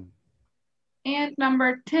best friend? And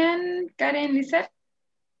number 10, Karen Lisette.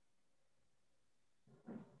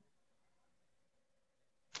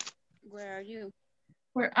 Where are you?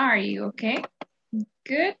 Where are you? Okay,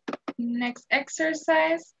 good. Next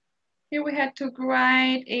exercise. Here we had to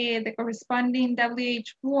write the corresponding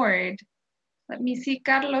WH word. Let me see,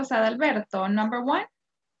 Carlos Adalberto, number 1.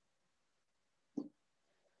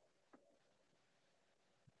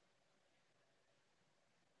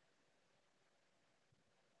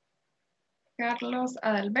 Carlos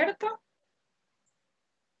Adalberto.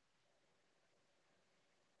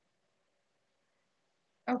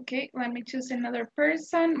 Okay, let me choose another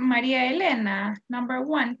person. Maria Elena, number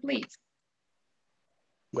 1, please.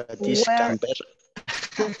 What is Canberra?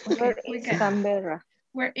 Okay, Canberra?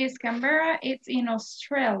 Where is Canberra? It's in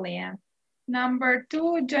Australia. Number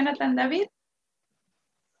 2, Jonathan David.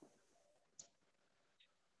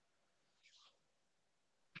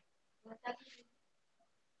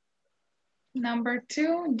 Number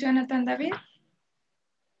 2, Jonathan David.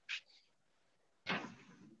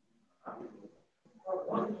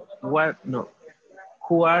 what, no,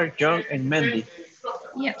 who are John and Mandy?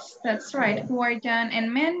 Yes, that's right. Who are John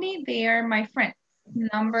and Mandy? They are my friends.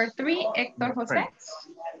 Number 3, Hector Jose. Friends.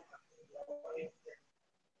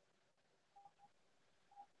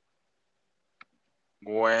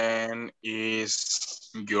 When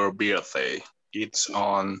is your birthday? It's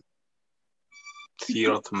on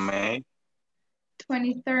 3rd of May.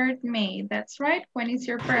 23rd May, that's right. When is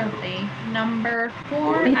your birthday? Number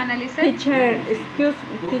 4, Annalise. Teacher,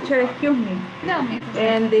 excuse me. No, Miss.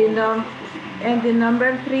 And the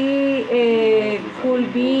number 3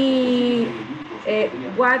 could be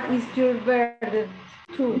what is your birthday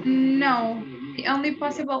too? No, the only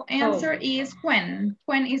possible answer is when.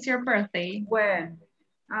 When is your birthday? When?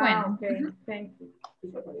 When? Okay, thank you.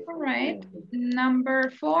 All right.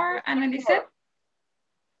 Number 4, Annalise.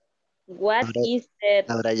 What is the...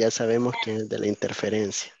 Ahora ya sabemos quién es de la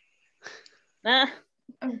interferencia.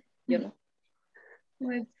 Yo no.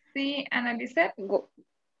 Let's see, Annalise.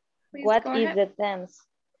 What is the Thames?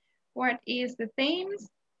 What is the Thames?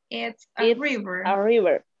 It's a river. A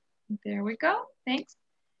river. There we go. Thanks.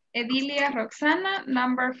 Edilia Roxana,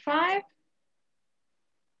 number 5.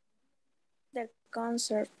 The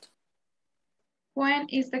concert. When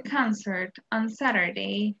is the concert? On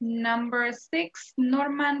Saturday. Number 6,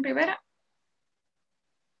 Norman Rivera.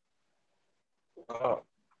 Oh,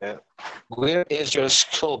 yeah. Where is your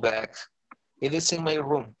school bag? It is in my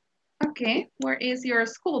room. Okay, where is your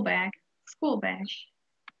school bag? School bag.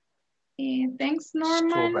 And thanks, Norman.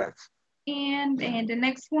 School bag. And the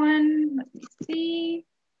next one, let me see.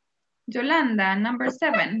 Yolanda, number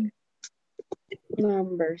 7.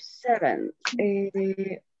 Number 7.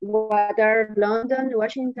 What are London,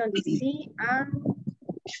 Washington, D.C.,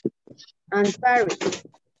 and Paris?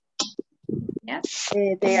 Yes.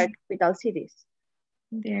 They are capital cities.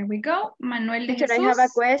 There we go. Manuel de Teacher, Jesus. I have a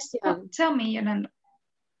question. Oh, tell me, Yolanda.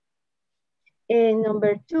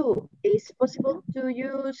 Number 2, is it possible to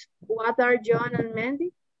use what are John and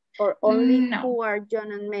Mandy? Or only who are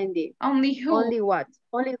John and Mandy? Only who. Only what?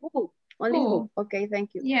 Only who? Only who? Okay,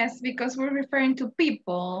 thank you. Yes, because we're referring to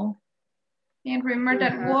people. And remember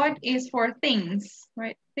that what is for things,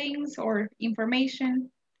 right? Things or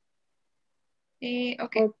information. Okay.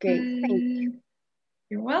 Okay, thank you.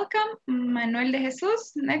 You're welcome. Manuel de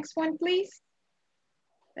Jesus, next one, please.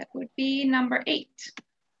 That would be number 8.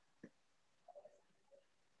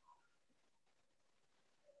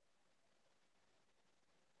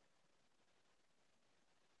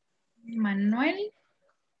 Manuel.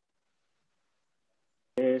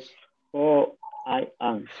 Yes, who I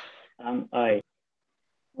am I.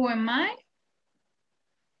 Who am I?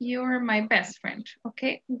 You're my best friend.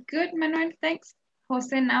 Okay, good, Manuel, thanks.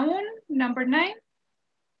 Jose Naun, number 9.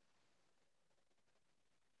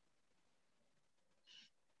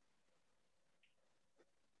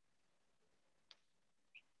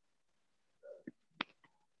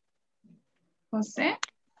 Jose,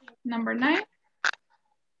 number 9.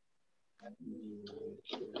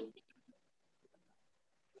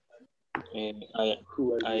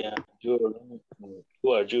 Who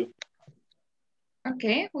are you?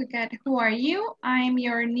 Okay, we got who are you? I'm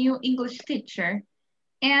your new English teacher.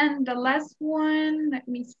 And the last one, let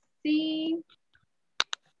me see.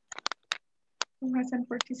 Who hasn't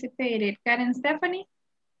participated? Karen Stephanie?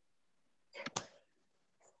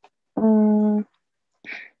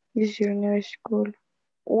 Is your new school?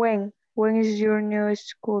 When is your new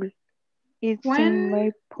school? It's in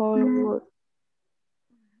Maplewood.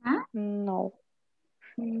 Huh? No.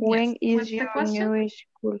 When is your new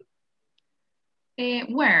school?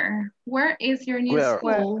 Where? Where is your new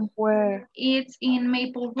school? Where? It's in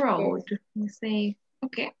Maple Road. You say,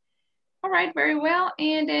 okay. All right, very well.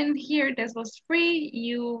 And then here, this was free.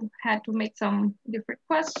 You had to make some different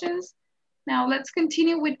questions. Now let's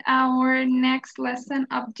continue with our next lesson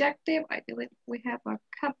objective. I believe we have a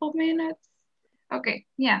couple minutes. Okay,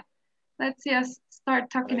 yeah. Let's just start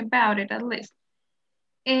talking about it at least.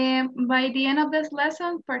 By the end of this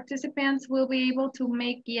lesson, participants will be able to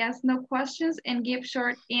make yes/no questions and give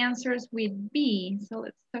short answers with B. So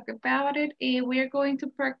let's talk about it. We're going to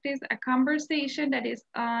practice a conversation that is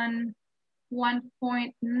on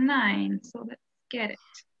 1.9. So let's get it.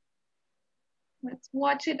 Let's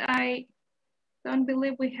watch it. I don't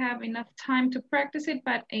believe we have enough time to practice it,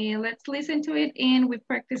 but let's listen to it and we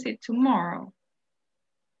practice it tomorrow.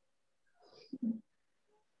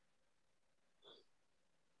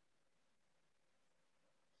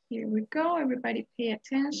 Here we go. Everybody pay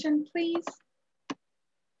attention, please.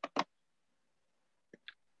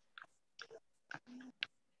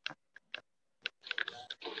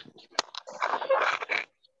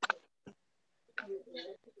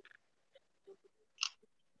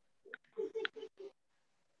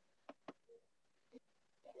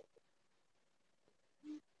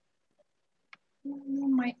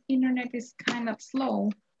 internet is kind of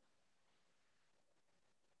slow.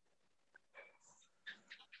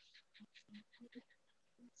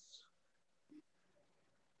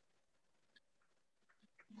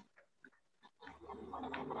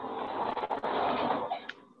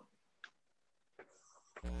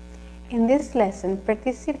 In this lesson,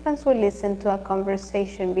 participants will listen to a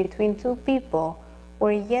conversation between two people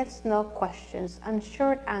where yes/no questions and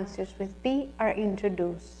short answers with be are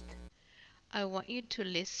introduced. I want you to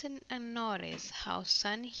listen and notice how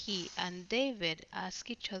He and David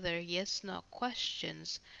ask each other yes/no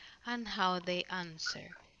questions and how they answer.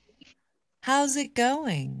 How's it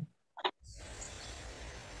going?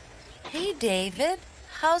 Hey, David.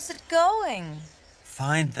 How's it going?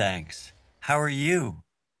 Fine, thanks. How are you?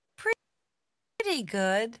 Pretty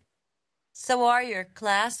good. So are your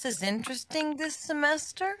classes interesting this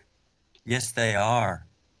semester? Yes, they are.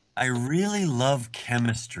 I really love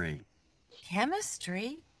chemistry.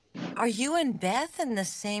 Chemistry? Are you and Beth in the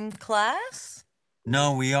same class?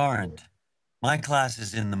 No, we aren't. My class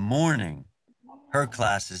is in the morning. Her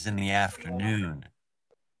class is in the afternoon.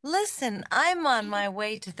 Listen, I'm on my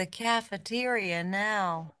way to the cafeteria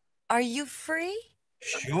now. Are you free?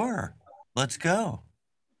 Sure. Let's go.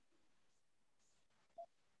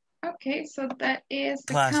 Okay, so that is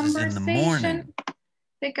the Class is in the morning.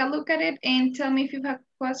 Take a look at it and tell me if you have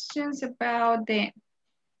questions about the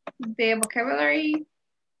vocabulary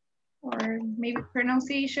or maybe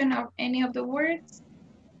pronunciation of any of the words.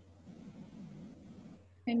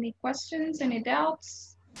 Any questions, any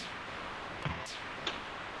doubts?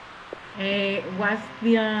 What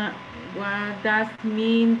does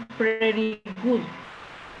mean pretty good?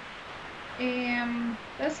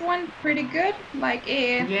 This one pretty good, like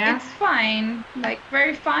yeah. It's fine, like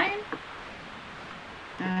very fine.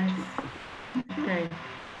 Okay.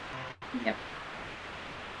 Yep.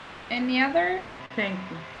 Any other? Thank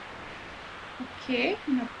you. Okay,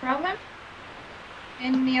 no problem.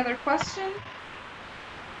 Any other question?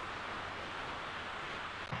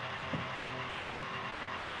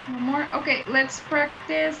 No more? Okay, let's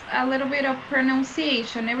practice a little bit of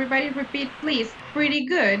pronunciation. Everybody repeat, please. Pretty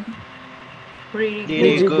good.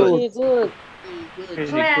 Pretty good.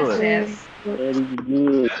 Classes. Very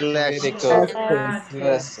good.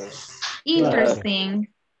 Classes. Interesting.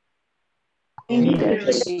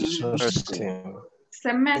 Interesting.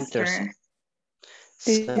 Semester.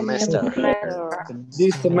 Semester.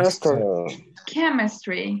 This semester.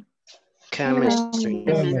 Chemistry. Chemistry.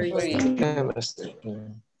 Chemistry.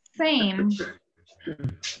 Same.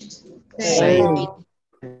 Same.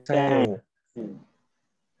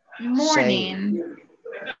 Morning.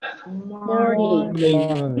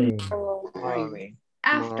 Morning.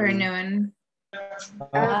 Afternoon.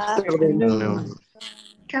 Afternoon.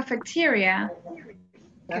 Cafeteria.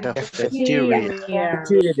 Cafeteria.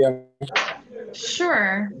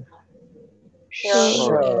 Sure.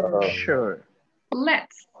 Sure.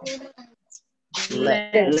 Let's.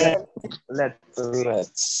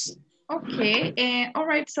 Okay, all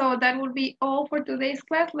right, so that will be all for today's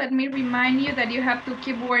class. Let me remind you that you have to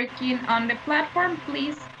keep working on the platform.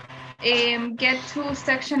 Please get to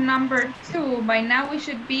section number 2. By now we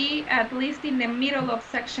should be at least in the middle of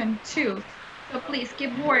section 2. So please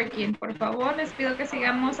keep working. Por favor, les pido que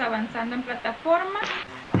sigamos avanzando en plataforma.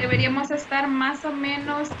 Deberíamos estar más o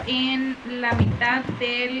menos en la mitad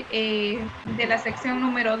de la sección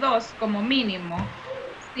número 2 como mínimo.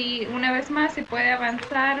 Si una vez más se puede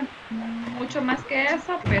avanzar mucho más que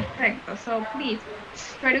eso, perfecto. So please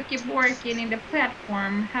try to keep working in the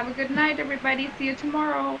platform. Have a good night, everybody. See you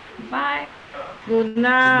tomorrow. Bye. Good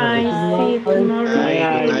night. See you tomorrow.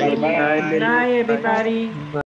 Good night. Good night, everybody.